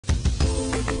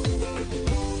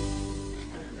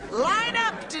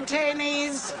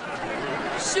detainees.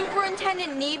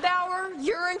 Superintendent Niebauer,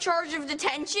 you're in charge of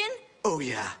detention? Oh,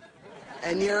 yeah.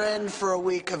 And you're in for a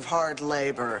week of hard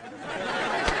labor.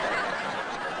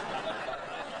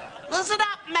 Listen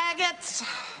up, maggots.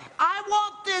 I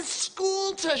want this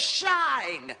school to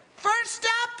shine. First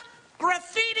up,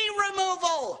 graffiti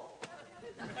removal.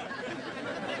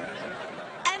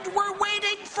 And we're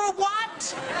waiting for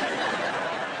what?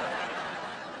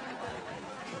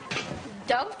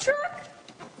 Dump truck?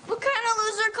 What kind of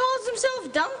loser calls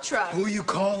himself dump truck? Who you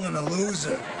calling a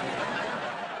loser?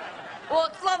 Well,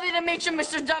 it's lovely to meet you,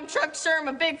 Mr. Dump Truck, sir. I'm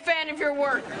a big fan of your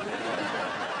work.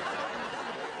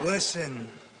 Listen,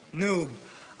 noob,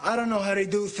 I don't know how they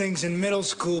do things in middle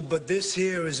school, but this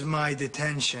here is my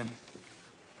detention.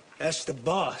 That's the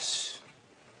boss,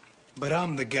 but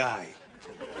I'm the guy.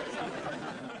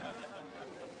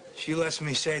 She lets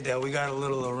me say that. We got a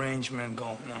little arrangement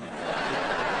going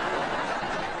on.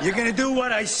 You're gonna do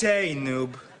what I say,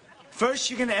 noob.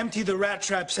 First, you're gonna empty the rat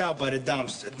traps out by the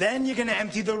dumpster. Then you're gonna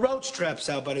empty the roach traps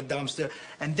out by the dumpster.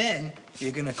 And then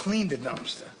you're gonna clean the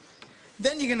dumpster.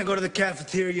 Then you're gonna go to the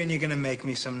cafeteria and you're gonna make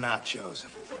me some nachos.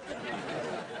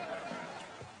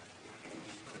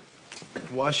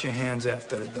 Wash your hands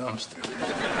after the dumpster.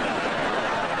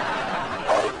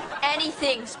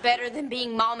 Anything's better than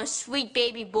being Mama's sweet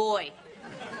baby boy.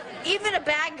 Even a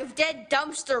bag of dead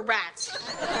dumpster rats.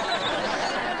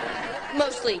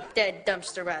 Mostly dead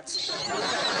dumpster rats.